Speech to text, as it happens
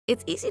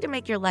It's easy to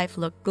make your life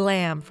look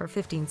glam for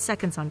 15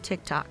 seconds on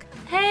TikTok.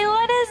 Hey,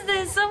 what is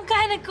this? Some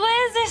kind of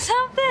quiz or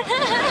something?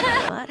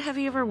 But have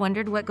you ever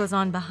wondered what goes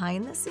on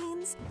behind the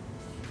scenes?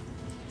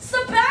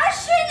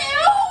 Sebastian,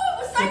 ew!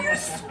 Was that your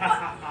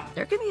sweat?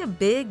 There can be a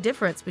big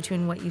difference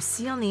between what you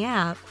see on the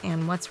app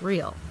and what's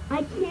real.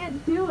 I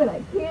can't do it.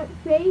 I can't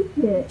fake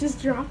it.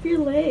 Just drop your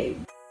leg.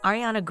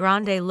 Ariana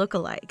Grande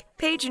lookalike.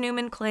 Paige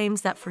Newman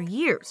claims that for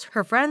years,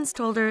 her friends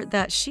told her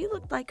that she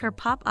looked like her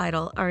pop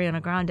idol, Ariana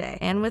Grande.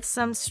 And with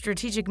some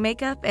strategic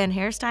makeup and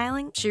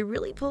hairstyling, she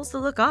really pulls the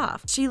look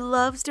off. She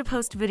loves to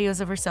post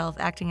videos of herself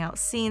acting out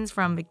scenes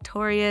from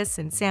Victorious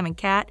and Sam and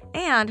Cat,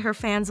 and her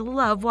fans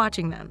love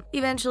watching them.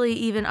 Eventually,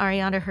 even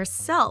Ariana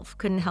herself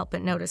couldn't help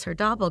but notice her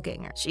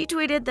doppelganger. She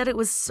tweeted that it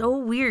was so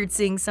weird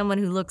seeing someone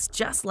who looks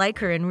just like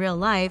her in real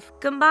life,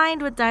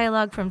 combined with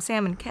dialogue from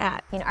Sam and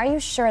Cat. I mean, are you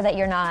sure that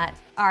you're not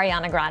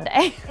Ariana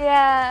Grande?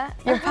 Yeah.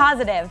 You're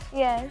positive?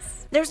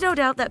 Yes. There's no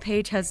doubt that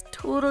Paige has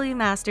totally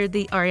mastered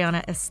the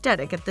Ariana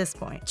aesthetic at this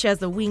point. She has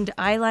the winged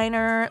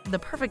eyeliner, the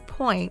perfect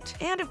point,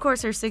 and of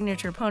course her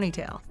signature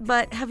ponytail.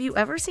 But have you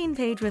ever seen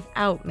Paige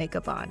without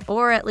makeup on?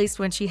 Or at least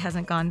when she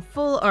hasn't gone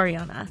full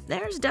Ariana?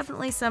 There's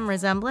definitely some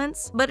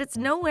resemblance, but it's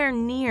nowhere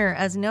near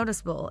as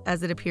noticeable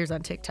as it appears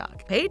on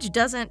TikTok. Paige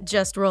doesn't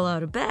just roll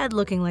out of bed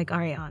looking like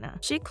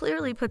Ariana. She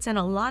clearly puts in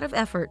a lot of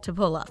effort to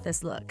pull off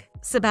this look.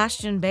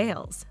 Sebastian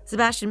Bales.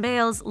 Sebastian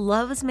Bales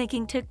loves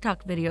making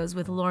TikTok videos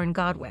with Lauren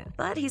Godwin,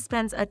 but he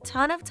spends a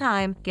ton of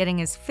time getting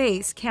his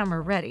face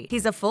camera ready.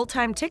 He's a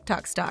full-time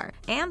TikTok star,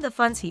 and the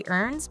funds he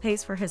earns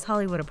pays for his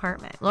Hollywood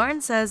apartment. Lauren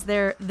says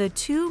they're the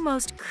two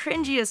most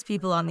cringiest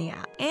people on the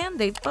app, and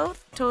they've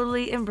both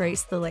totally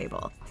embraced the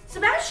label.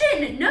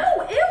 Sebastian, no,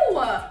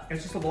 ew!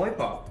 It's just a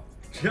lollipop.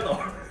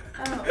 Chill.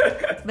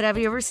 But have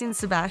you ever seen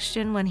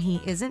Sebastian when he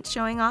isn't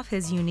showing off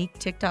his unique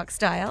TikTok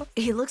style?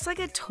 He looks like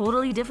a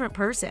totally different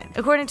person.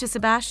 According to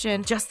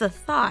Sebastian, just the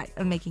thought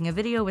of making a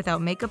video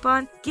without makeup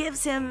on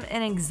gives him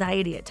an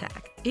anxiety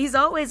attack. He's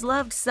always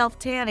loved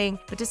self-tanning,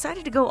 but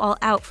decided to go all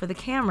out for the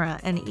camera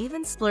and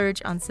even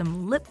splurge on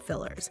some lip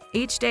fillers.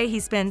 Each day he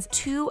spends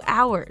 2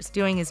 hours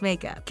doing his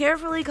makeup,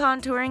 carefully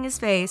contouring his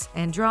face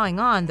and drawing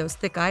on those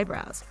thick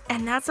eyebrows.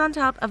 And that's on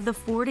top of the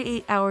 4 to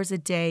 8 hours a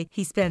day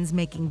he spends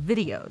making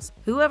videos.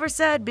 Whoever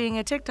said being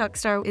a TikTok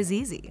star is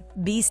easy?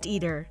 Beast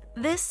Eater.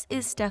 This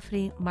is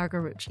Stephanie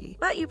Margarucci,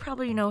 but you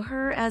probably know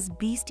her as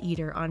Beast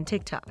Eater on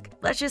TikTok.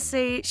 Let's just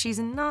say she's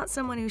not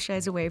someone who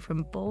shies away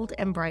from bold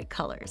and bright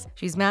colors.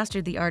 She's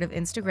mastered the art of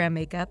Instagram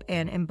makeup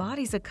and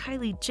embodies a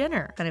Kylie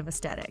Jenner kind of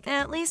aesthetic,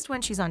 at least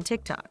when she's on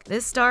TikTok.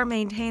 This star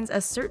maintains a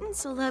certain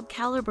celeb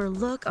caliber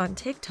look on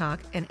TikTok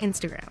and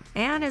Instagram,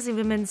 and has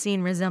even been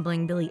seen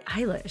resembling Billie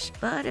Eilish.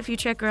 But if you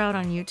check her out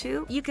on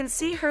YouTube, you can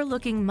see her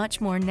looking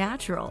much more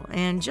natural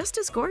and just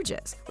as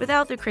gorgeous.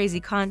 Without the crazy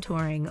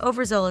contouring,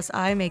 overzealous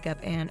eye makeup,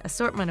 and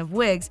assortment of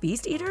wigs,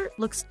 Beast Eater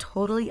looks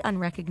totally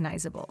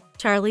unrecognizable.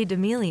 Charli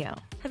D'Amelio.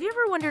 Have you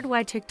ever wondered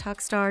why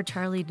TikTok star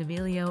Charli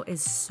D'Amelio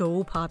is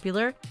so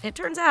popular? It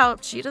turns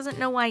out she doesn't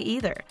know why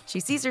either. She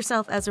sees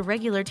herself as a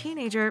regular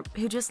teenager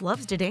who just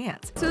loves to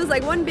dance. So it was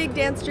like one big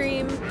dance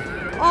dream,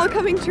 all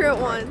coming true at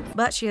once.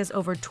 But she has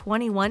over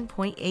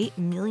 21.8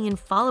 million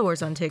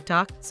followers on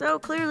TikTok, so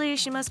clearly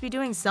she must be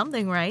doing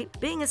something right.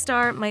 Being a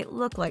star might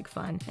look like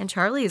fun, and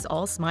Charli is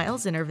all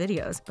smiles in her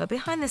videos, but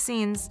behind the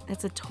scenes,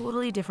 it's a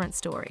totally different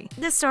story.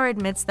 This star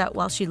admits that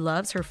while she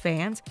loves her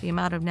fans, the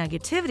amount of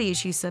negativity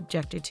she's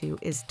subjected to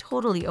is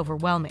totally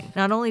overwhelming.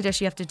 Not only does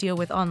she have to deal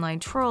with online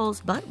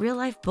trolls, but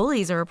real-life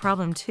bullies are a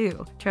problem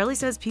too. Charli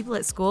says people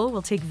at school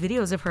will take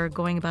videos of her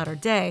going about her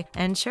day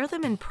and share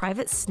them in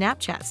private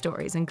Snapchat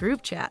stories and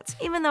group chats.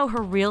 Even though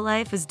her real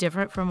life is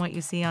different from what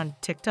you see on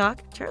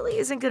TikTok, Charli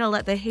isn't gonna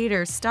let the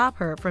haters stop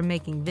her from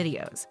making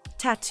videos.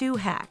 Tattoo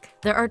hack.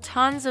 There are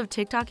tons of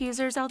TikTok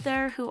users out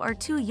there who are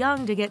too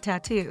young to get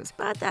tattoos,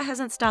 but that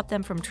hasn't stopped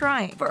them from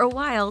trying. For a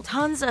while,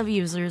 tons of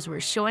users were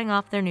showing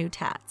off their new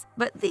tats.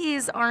 But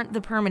these aren't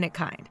the permanent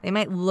kind. They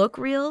might look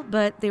real,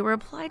 but they were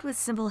applied with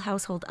simple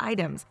household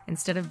items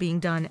instead of being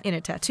done in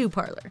a tattoo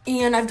parlor.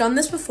 And I've done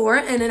this before,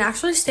 and it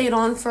actually stayed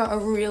on for a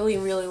really,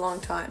 really long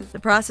time. The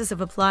process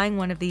of applying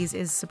one of these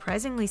is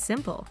surprisingly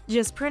simple.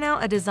 Just print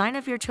out a design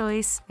of your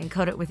choice and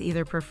coat it with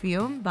either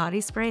perfume,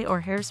 body spray,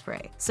 or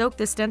hairspray. Soak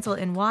the stencil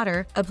in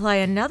water, apply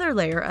another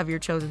layer of your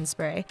chosen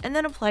spray, and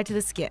then apply to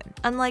the skin.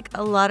 Unlike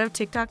a lot of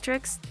TikTok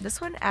tricks,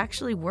 this one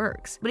actually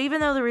works. But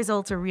even though the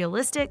results are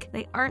realistic,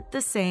 they aren't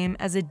the same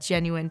as a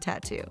genuine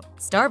tattoo.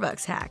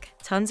 Starbucks hack.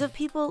 Tons of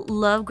people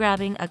love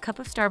grabbing a cup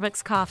of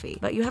Starbucks coffee,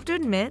 but you have to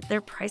admit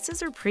their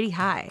prices are pretty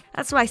high.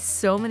 That's why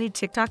so many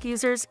TikTok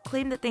users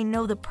claim that they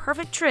know the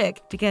perfect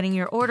trick to getting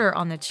your order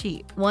on the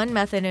cheap. One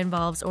method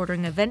involves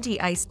ordering a venti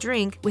iced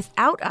drink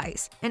without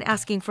ice and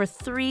asking for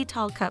 3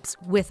 tall cups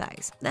with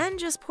ice. Then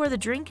just pour the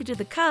drink into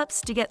the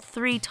cups to get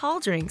 3 tall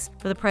drinks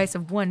for the price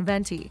of 1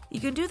 venti. You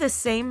can do the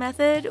same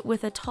method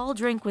with a tall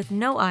drink with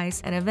no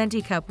ice and a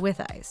venti cup with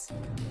ice.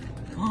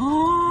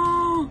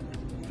 Oh,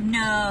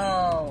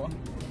 no.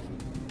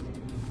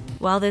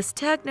 While this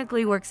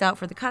technically works out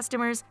for the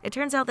customers, it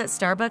turns out that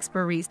Starbucks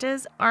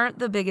baristas aren't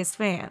the biggest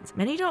fans.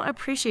 Many don't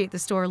appreciate the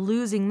store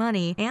losing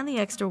money and the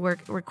extra work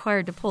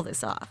required to pull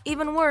this off.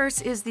 Even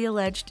worse is the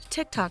alleged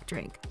TikTok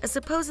drink, a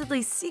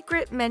supposedly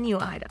secret menu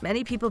item.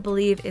 Many people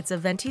believe it's a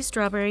venti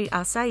strawberry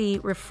acai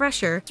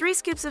refresher, 3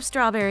 scoops of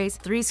strawberries,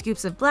 3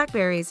 scoops of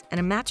blackberries, and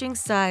a matching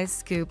size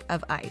scoop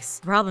of ice.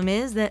 The problem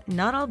is that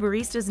not all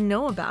baristas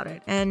know about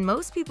it, and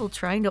most people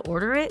trying to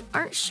order it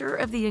aren't sure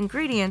of the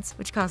ingredients,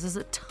 which causes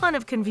a ton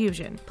of confusion.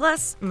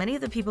 Plus, many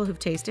of the people who've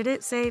tasted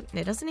it say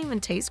it doesn't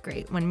even taste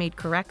great when made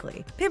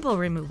correctly. Pimple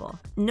removal.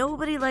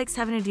 Nobody likes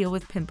having to deal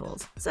with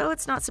pimples, so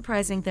it's not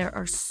surprising there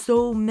are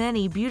so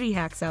many beauty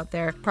hacks out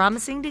there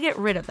promising to get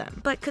rid of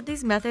them. But could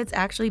these methods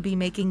actually be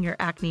making your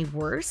acne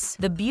worse?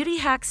 The Beauty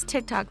Hacks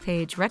TikTok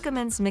page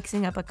recommends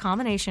mixing up a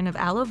combination of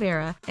aloe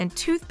vera and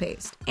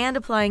toothpaste and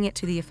applying it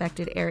to the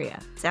affected area.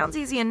 Sounds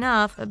easy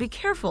enough, but be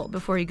careful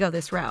before you go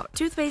this route.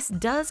 Toothpaste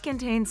does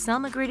contain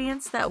some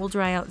ingredients that will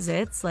dry out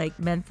zits like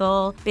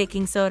menthol,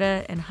 baking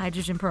soda, and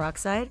hydrogen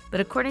peroxide, but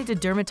according to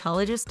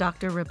dermatologist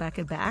Dr.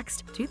 Rebecca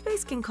Baxt,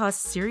 toothpaste can cause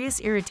serious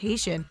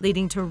irritation,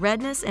 leading to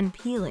redness and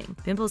peeling.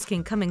 Pimples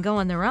can come and go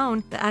on their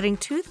own, but adding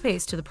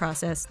toothpaste to the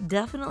process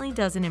definitely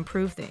doesn't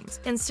improve things.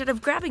 Instead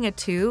of grabbing a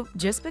tube,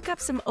 just pick up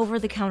some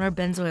over-the-counter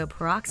benzoyl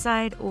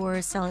peroxide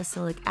or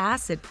salicylic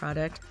acid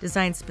product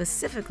designed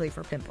specifically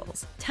for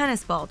pimples.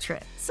 Tennis ball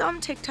trick.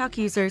 Some TikTok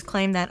users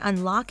claim that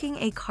unlocking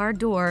a car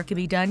door can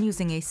be done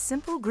using a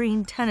simple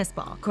green tennis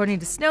ball. According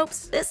to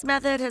Snopes, this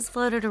method has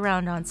floated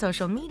around on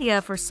social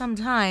media for some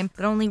time,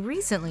 but only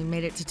recently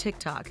made it to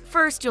TikTok.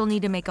 First, you'll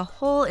need to make a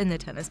hole in the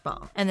tennis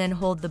ball, and then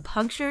hold the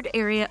punctured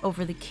area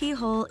over the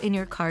keyhole in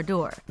your car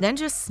door. Then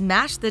just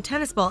smash the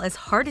tennis ball as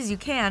hard as you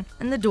can,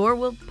 and the door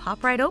will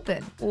pop right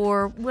open.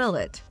 Or will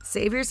it?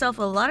 Save yourself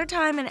a lot of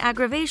time and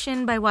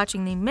aggravation by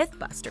watching the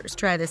Mythbusters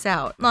try this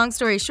out. Long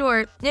story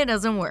short, it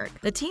doesn't work.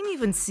 The team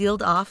even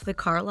sealed off the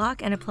car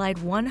lock and applied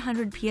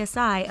 100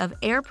 psi of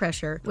air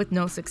pressure with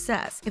no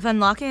success. If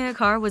unlocking a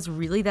car was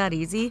really that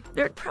easy,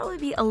 there'd probably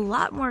be a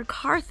lot more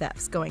car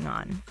thefts going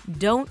on.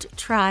 Don't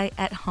try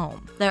at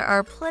home. There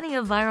are plenty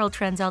of viral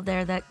trends out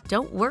there that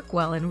don't work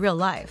well in real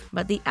life,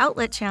 but the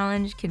outlet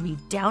challenge can be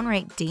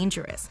downright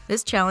dangerous.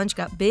 This challenge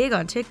got big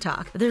on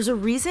TikTok, but there's a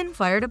reason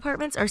fire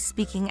departments are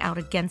speaking out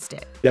against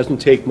it. It doesn't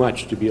take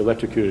much to be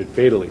electrocuted,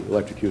 fatally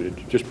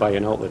electrocuted, just by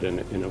an outlet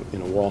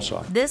in a wall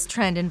socket. This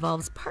trend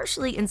involves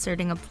partially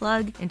inserting a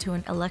plug into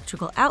an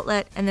electrical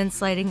outlet and then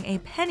sliding a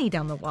penny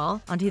down the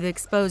wall onto the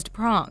exposed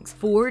prongs.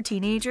 4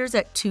 teenagers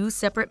at 2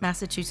 separate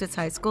Massachusetts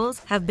high schools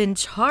have been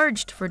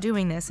charged for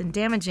doing this and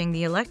damaging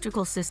the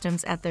electrical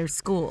systems at their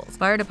schools.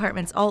 Fire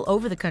departments all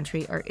over the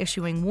country are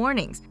issuing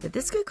warnings that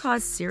this could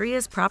cause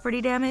serious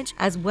property damage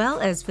as well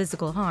as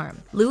physical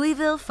harm.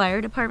 Louisville Fire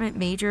Department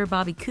Major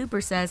Bobby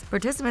Cooper says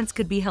participants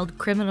could be held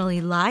criminally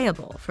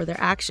liable for their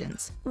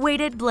actions.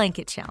 Weighted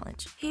blanket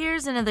challenge.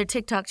 Here's another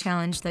TikTok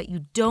challenge that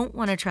you don't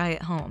want to try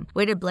at home.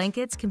 Weighted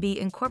blankets can be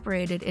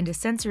incorporated into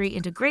sensory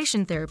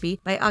integration therapy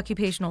by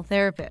occupational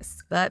therapists,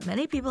 but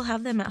many people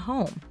have them at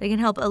home. They can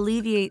help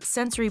alleviate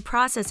sensory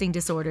processing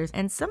disorders,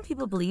 and some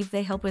people believe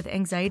they help with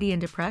anxiety and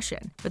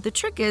depression. But the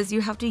trick is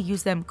you have to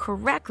use them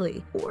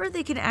correctly, or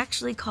they can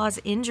actually cause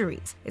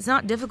injuries. It's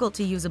not difficult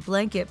to use a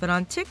blanket, but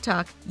on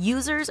TikTok,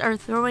 users are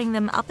throwing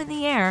them up in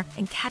the air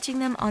and catching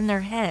them on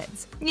their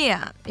heads.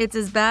 Yeah, it's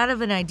as bad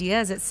of an idea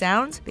as it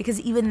sounds,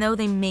 because even though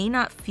they may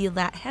not feel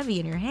that heavy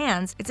in your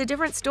hands, it's a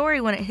different story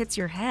when it hits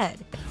your head.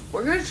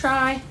 We're gonna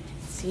try,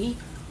 see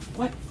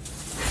what.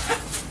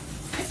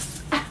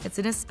 It's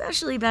an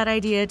especially bad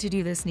idea to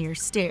do this near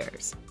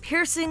stairs.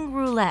 Piercing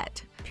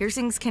roulette.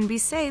 Piercings can be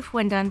safe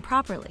when done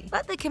properly,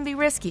 but they can be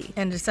risky,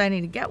 and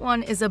deciding to get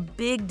one is a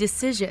big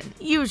decision,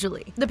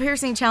 usually. The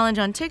piercing challenge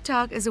on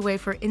TikTok is a way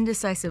for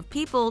indecisive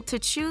people to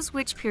choose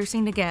which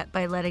piercing to get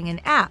by letting an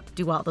app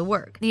do all the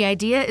work. The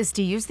idea is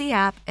to use the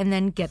app and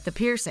then get the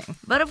piercing.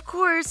 But of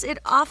course, it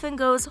often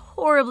goes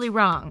horribly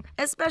wrong,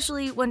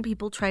 especially when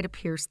people try to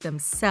pierce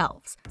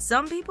themselves.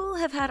 Some people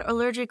have had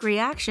allergic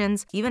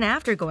reactions even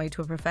after going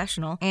to a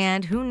professional,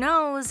 and who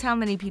knows how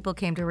many people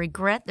came to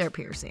regret their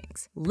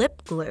piercings.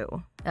 Lip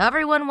glue.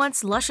 Everyone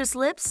wants luscious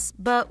lips,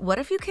 but what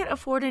if you can't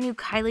afford a new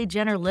Kylie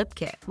Jenner lip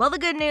kit? Well, the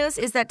good news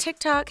is that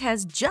TikTok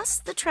has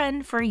just the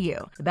trend for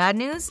you. The bad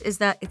news is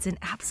that it's an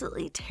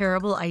absolutely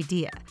terrible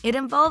idea. It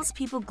involves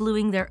people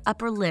gluing their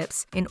upper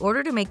lips in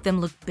order to make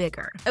them look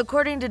bigger.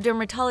 According to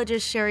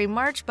dermatologist Sherry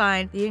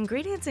Marchbein, the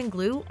ingredients in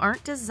glue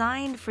aren't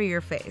designed for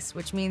your face,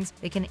 which means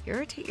they can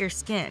irritate your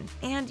skin.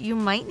 And you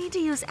might need to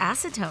use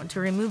acetone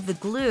to remove the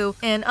glue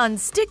and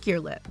unstick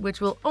your lip,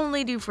 which will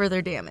only do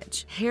further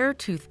damage. Hair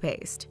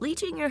toothpaste.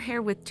 Bleaching your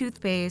hair with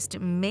toothpaste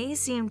may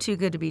seem too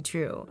good to be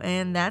true,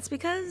 and that's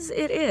because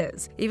it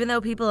is. Even though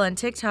people on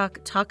TikTok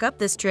talk up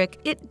this trick,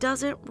 it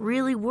doesn't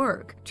really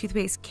work.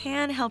 Toothpaste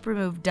can help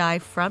remove dye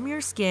from your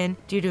skin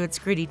due to its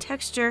gritty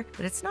texture,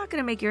 but it's not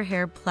going to make your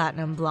hair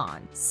platinum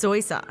blonde.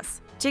 Soy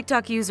sauce.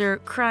 TikTok user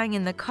Crying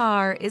in the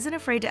Car isn't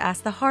afraid to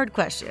ask the hard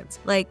questions,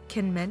 like,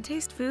 can men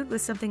taste food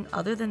with something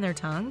other than their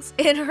tongues?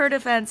 In her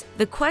defense,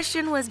 the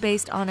question was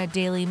based on a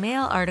Daily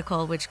Mail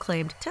article which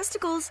claimed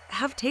testicles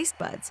have taste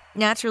buds.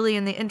 Naturally,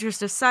 in the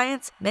interest of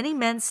science, many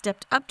men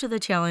stepped up to the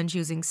challenge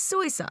using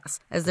soy sauce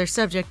as their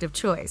subject of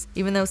choice.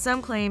 Even though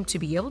some claim to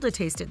be able to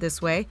taste it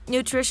this way,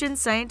 nutrition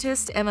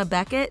scientist Emma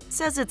Beckett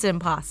says it's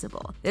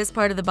impossible. This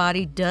part of the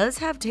body does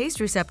have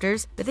taste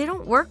receptors, but they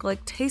don't work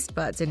like taste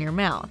buds in your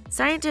mouth.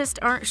 Scientists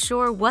aren't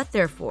sure what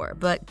they're for,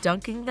 but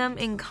dunking them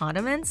in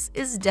condiments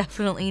is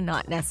definitely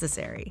not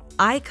necessary.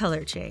 Eye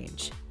color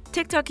change.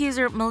 TikTok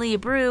user Malia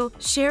Brew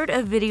shared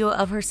a video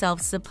of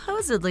herself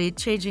supposedly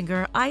changing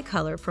her eye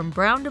color from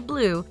brown to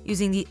blue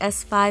using the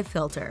S5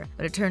 filter.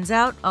 But it turns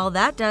out all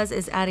that does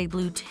is add a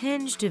blue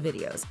tinge to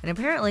videos, and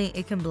apparently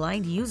it can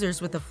blind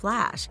users with a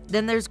flash.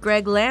 Then there's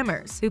Greg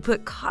Lammers, who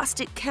put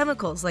caustic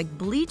chemicals like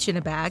bleach in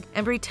a bag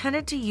and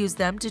pretended to use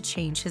them to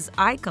change his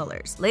eye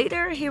colors.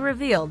 Later, he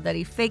revealed that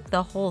he faked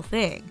the whole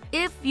thing.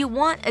 If you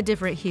want a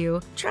different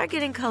hue, try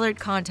getting colored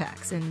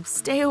contacts and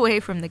stay away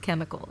from the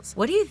chemicals.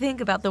 What do you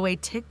think about the way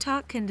TikTok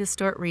can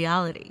distort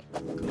reality?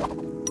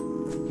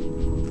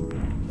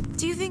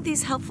 Do you think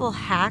these helpful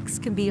hacks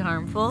can be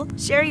harmful?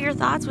 Share your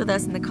thoughts with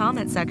us in the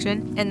comment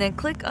section and then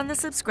click on the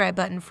subscribe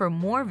button for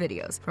more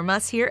videos from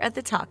us here at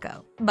The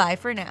Taco. Bye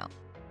for now.